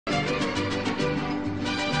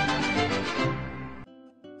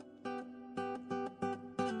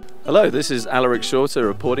Hello, this is Alaric Shorter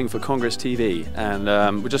reporting for Congress TV,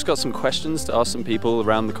 and we just got some questions to ask some people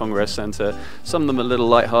around the Congress Center. Some of them a little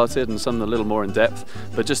light-hearted and some a little more in depth,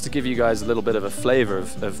 but just to give you guys a little bit of a flavor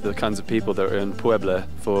of the kinds of people that are in Puebla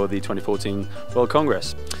for the 2014 World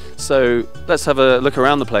Congress. So let's have a look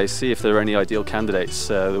around the place, see if there are any ideal candidates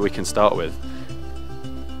that we can start with.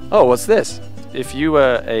 Oh, what's this? If you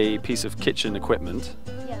were a piece of kitchen equipment,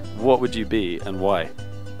 what would you be and why?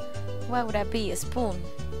 Why would I be? A spoon.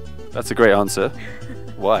 That's a great answer.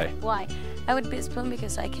 Why? Why? I would be a spoon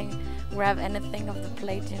because I can grab anything off the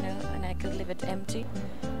plate, you know, and I could leave it empty.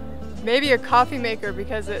 Maybe a coffee maker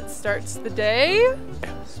because it starts the day.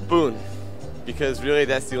 Spoon, because really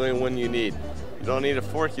that's the only one you need. You don't need a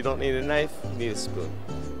fork, you don't need a knife, you need a spoon.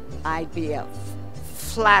 I'd be a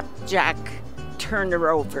flapjack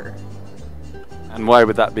turner over. And why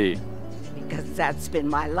would that be? Because that's been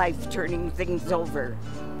my life, turning things over.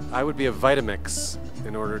 I would be a Vitamix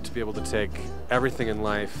in order to be able to take everything in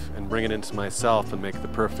life and bring it into myself and make the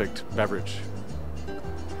perfect beverage.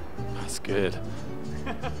 That's good.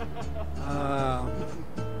 I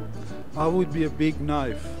would be a big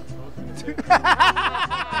knife.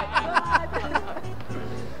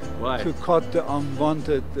 Why? To cut the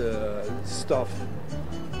unwanted stuff.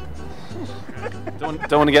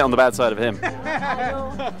 Don't want to get on the bad side of him.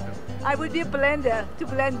 I would be a blender to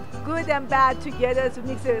blend good and bad together to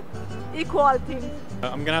mix it equal things.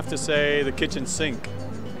 I'm gonna have to say the kitchen sink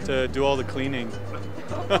to do all the cleaning.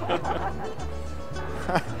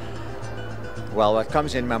 Well, what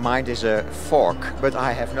comes in my mind is a fork, but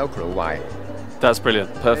I have no clue why. That's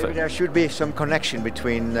brilliant. Perfect. Maybe there should be some connection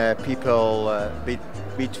between people,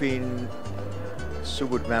 between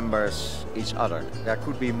Subud members, each other. There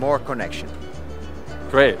could be more connection.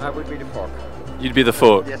 Great. I would be the fork. You'd be the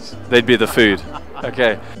fork. Yes. They'd be the food.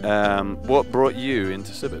 Okay. What brought you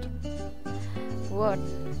into Subud? What?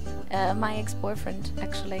 My ex-boyfriend,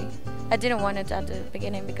 actually. I didn't want it at the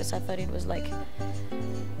beginning because I thought it was like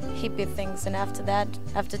hippie things, and after that,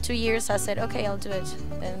 after 2 years, I said, okay, I'll do it.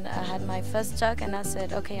 And I had my first talk, and I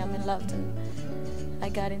said, okay, I'm in love, and I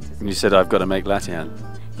got into. And you said, I've got to make Latian.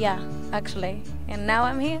 Yeah, actually, and now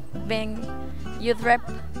I'm here, being youth rep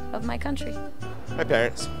of my country. My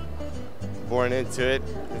parents. Born into it.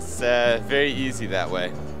 It's very easy that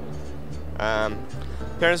way.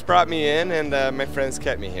 Parents brought me in, and my friends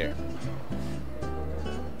kept me here.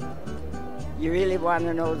 You really want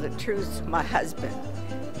to know the truth? My husband,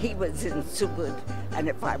 he was in Subud, and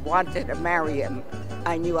if I wanted to marry him,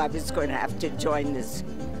 I knew I was going to have to join this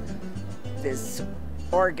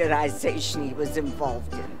organization he was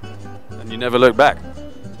involved in. And you never looked back?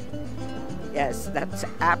 Yes, that's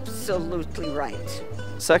absolutely right.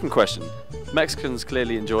 Second question. Mexicans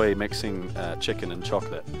clearly enjoy mixing chicken and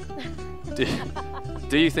chocolate.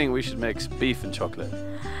 Do you think we should mix beef and chocolate?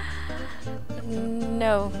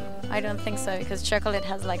 No, I don't think so, because chocolate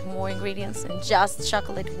has like more ingredients, and just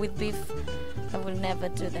chocolate with beef, I will never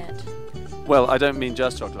do that. Well, I don't mean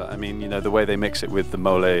just chocolate. I mean, you know, the way they mix it with the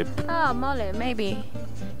mole. Oh, mole, maybe.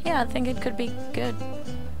 Yeah, I think it could be good.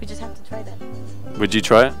 We just have to try that. Would you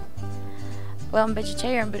try it? Well, I'm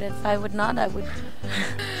vegetarian, but if I would not, I would.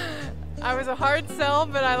 I was a hard sell,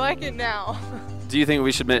 but I like it now. Do you think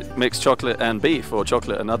we should mix chocolate and beef, or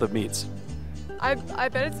chocolate and other meats? I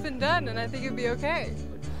bet it's been done, and I think it'd be okay.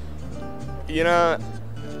 You know,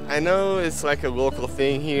 I know it's like a local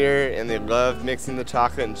thing here, and they love mixing the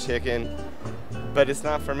chocolate and chicken, but it's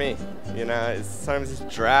not for me. You know, sometimes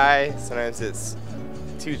it's dry, sometimes it's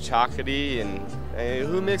too chocolatey, and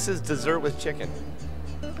who mixes dessert with chicken?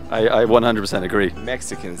 I 100% agree.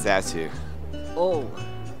 Mexicans, that's who. Oh,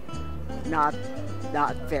 not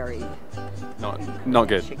very. Not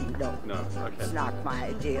good. No, okay. It's not my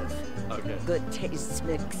idea of good taste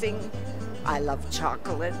mixing. I love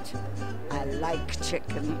chocolate. I like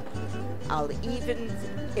chicken. I'll even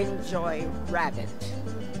enjoy rabbit.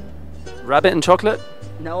 Rabbit and chocolate?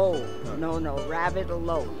 No, rabbit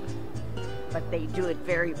alone. But they do it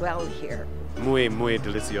very well here. Muy, muy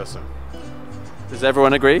delicioso. Does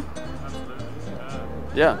everyone agree?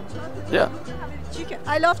 Yeah. Chicken.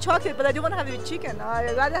 I love chocolate, but I don't want to have it with chicken.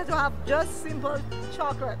 I rather have to have just simple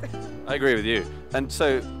chocolate. I agree with you. And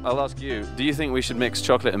so I'll ask you, do you think we should mix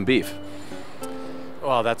chocolate and beef?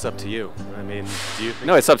 Well, that's up to you. I mean, do you think...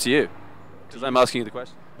 No, it's up to you. Because I'm asking you the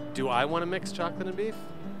question. Do I want to mix chocolate and beef?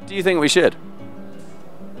 Do you think we should?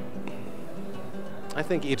 I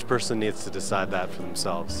think each person needs to decide that for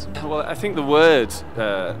themselves. Well, I think the word,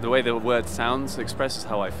 the way the word sounds expresses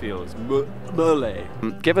how I feel. It's mole.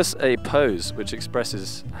 Give us a pose which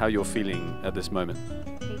expresses how you're feeling at this moment.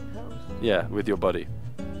 A pose? Yeah, with your body.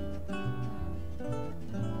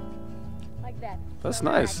 Like that. That's So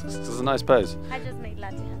nice. relaxed. This is a nice pose. I just made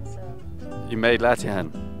Latihan, so You made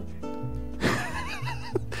Latihan.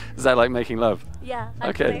 Is that like making love? yeah.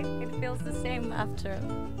 Okay. Actually, it feels the same after.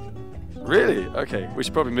 Really? Okay. We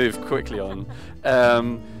should probably move quickly on.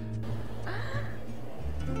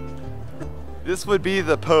 This would be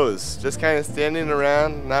the pose, just kind of standing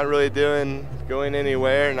around, not really going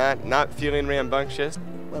anywhere, not feeling rambunctious.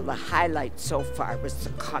 Well, the highlight so far was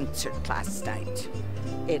the concert last night.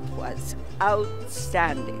 It was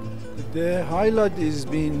outstanding. The highlight is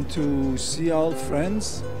been to see all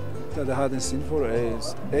friends that I hadn't seen for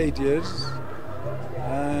 8 years,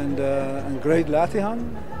 and great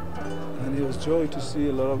Latihan, and it was joy to see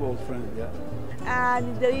a lot of old friends. Yeah.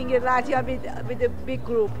 And doing it Latvia with a big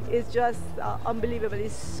group is just unbelievable.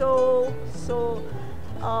 It's so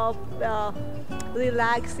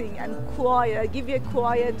relaxing and quiet. Give you a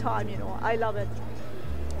quiet time, you know. I love it.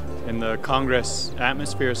 In the Congress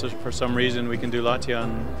atmosphere, so for some reason we can do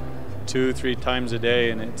Latihan 2-3 times a day,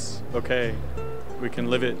 and it's okay. We can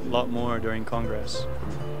live it a lot more during Congress.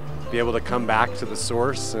 Be able to come back to the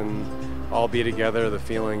source and all be together, the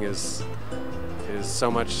feeling is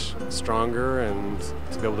so much stronger, and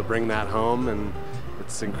to be able to bring that home, and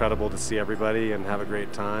it's incredible to see everybody and have a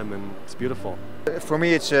great time, and it's beautiful. For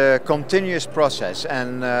me, it's a continuous process,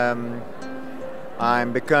 and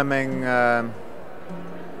I'm becoming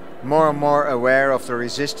more and more aware of the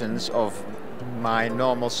resistance of my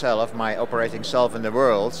normal self, my operating self in the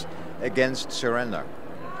world, against surrender.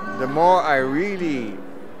 The more I really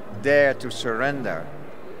dare to surrender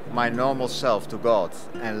my normal self to God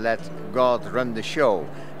and let God run the show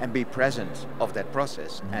and be present of that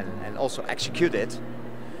process and also execute it,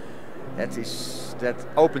 that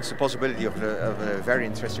opens the possibility of a very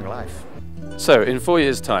interesting life. So, in 4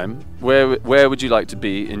 years' time, where would you like to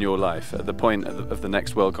be in your life at the point of the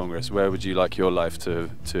next World Congress? Where would you like your life to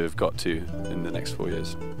have got to in the next 4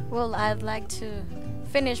 years? Well, I'd like to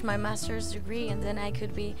finish my master's degree, and then I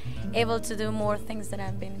could be able to do more things that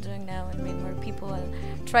I've been doing now and meet more people and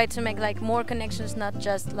try to make like more connections, not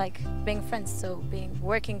just like being friends, so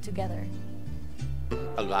working together.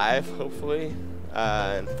 Alive, hopefully,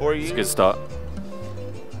 in 4 years. It's a good start.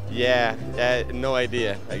 Yeah, no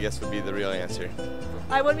idea, I guess would be the real answer.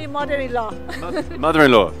 I will be mother-in-law.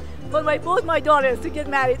 Mother-in-law. For both my daughters to get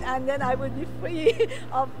married, and then I would be free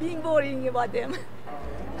of being worrying about them.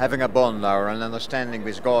 Having a bond or an understanding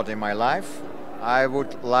with God in my life, I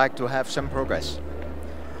would like to have some progress.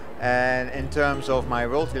 And in terms of my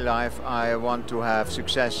worldly life, I want to have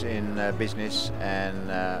success in business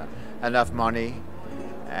and enough money.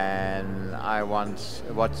 And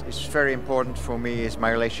what is very important for me is my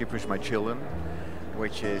relationship with my children,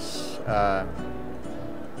 which is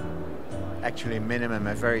actually minimum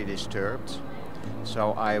and very disturbed.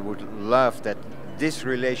 So I would love that this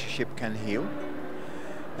relationship can heal.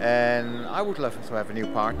 And I would love to have a new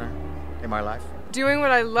partner in my life. Doing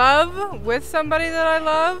what I love with somebody that I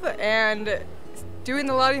love, and doing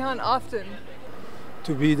the Latihan often.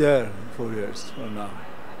 To be there 4 years from now.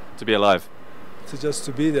 To be alive. Just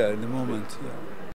to be there in the moment. Yeah.